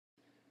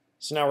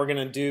So now we're going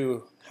to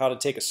do how to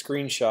take a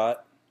screenshot,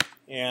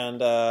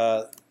 and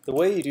the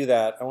way you do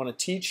that, I want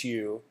to teach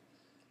you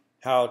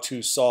how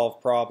to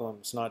solve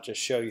problems, not just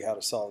show you how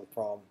to solve the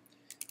problem.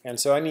 And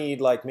so I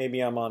need, like, maybe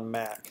I'm on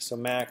Mac, so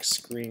Mac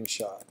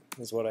screenshot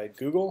is what I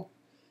Google,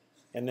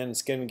 and then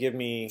it's going to give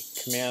me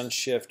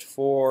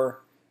Command-Shift-4,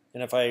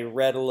 and if I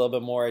read a little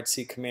bit more, I'd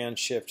see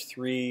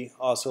Command-Shift-3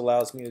 also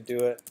allows me to do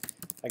it.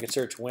 I could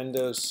search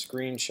Windows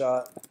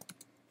screenshot.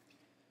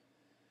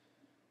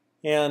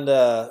 And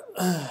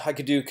I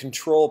could do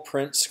Control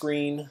Print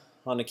Screen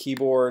on the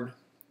keyboard,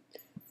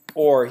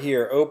 or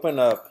here, open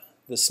up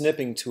the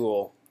snipping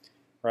tool,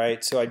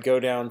 right? So I'd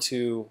go down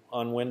to,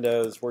 on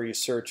Windows, where you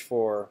search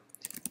for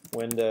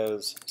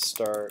Windows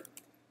Start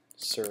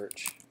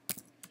Search.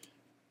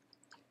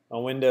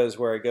 On Windows,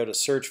 where I go to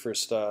search for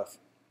stuff,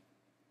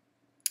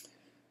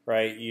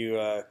 right,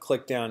 you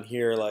click down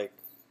here, like,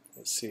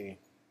 let's see,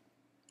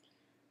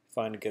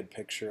 find a good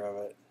picture of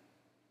it.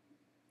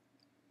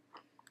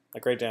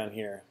 Like right down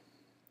here.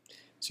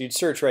 So you'd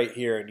search right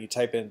here and you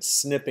type in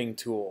snipping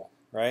tool,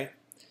 right?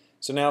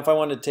 So now if I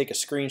wanted to take a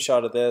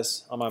screenshot of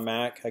this on my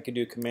Mac, I could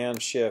do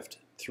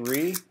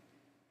Command-Shift-3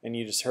 and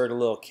you just heard a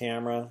little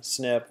camera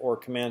snip, or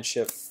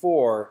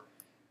Command-Shift-4,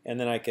 and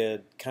then I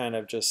could kind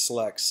of just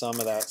select some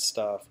of that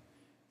stuff.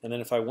 And then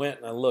if I went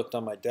and I looked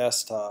on my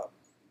desktop,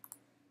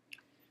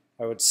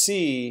 I would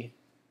see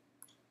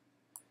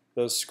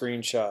those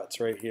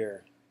screenshots right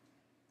here.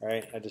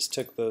 Right? I just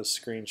took those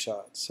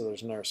screenshots, so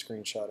there's another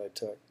screenshot I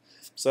took.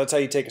 So that's how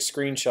you take a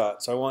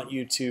screenshot. So I want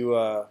you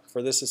to,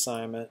 for this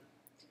assignment,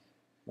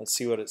 let's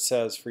see what it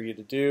says for you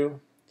to do.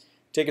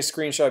 Take a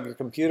screenshot of your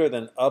computer,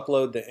 then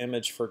upload the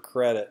image for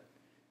credit.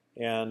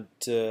 And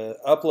to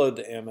upload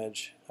the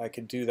image, I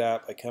could do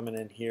that by coming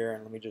in here,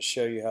 and let me just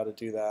show you how to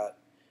do that.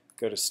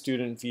 Go to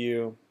Student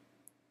View,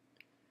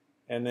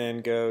 and then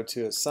go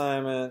to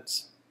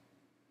Assignments,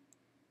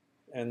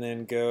 and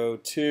then go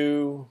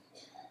to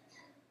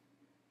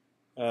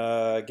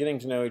getting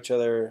to know each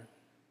other.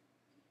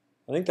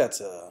 I think that's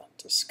a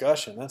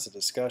discussion. That's a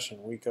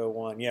discussion. Week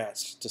 01. Yeah,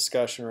 it's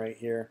discussion right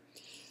here.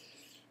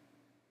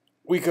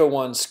 Week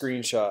 01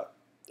 screenshot.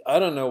 I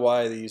don't know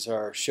why these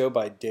are show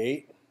by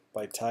date,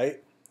 by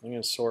type. I'm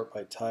going to sort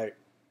by type.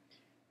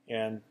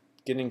 And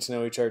getting to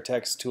know each other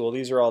text tool.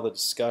 These are all the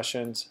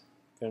discussions.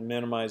 I'm going to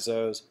minimize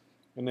those.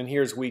 And then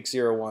here's week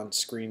 01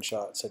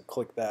 screenshot. So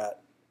click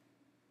that.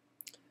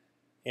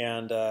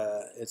 And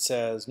it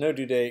says no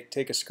due date,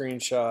 take a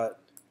screenshot,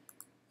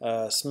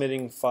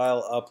 submitting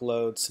file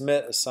upload,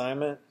 submit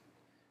assignment,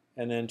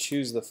 and then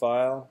choose the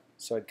file.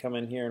 So I'd come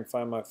in here and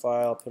find my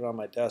file, put it on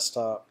my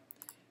desktop,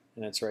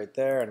 and it's right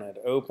there, and I'd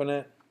open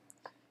it.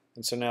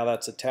 And so now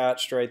that's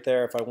attached right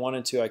there. If I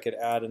wanted to, I could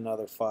add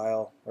another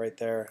file right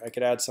there. I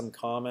could add some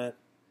comment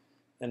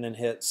and then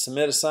hit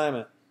submit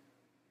assignment.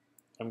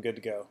 I'm good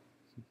to go.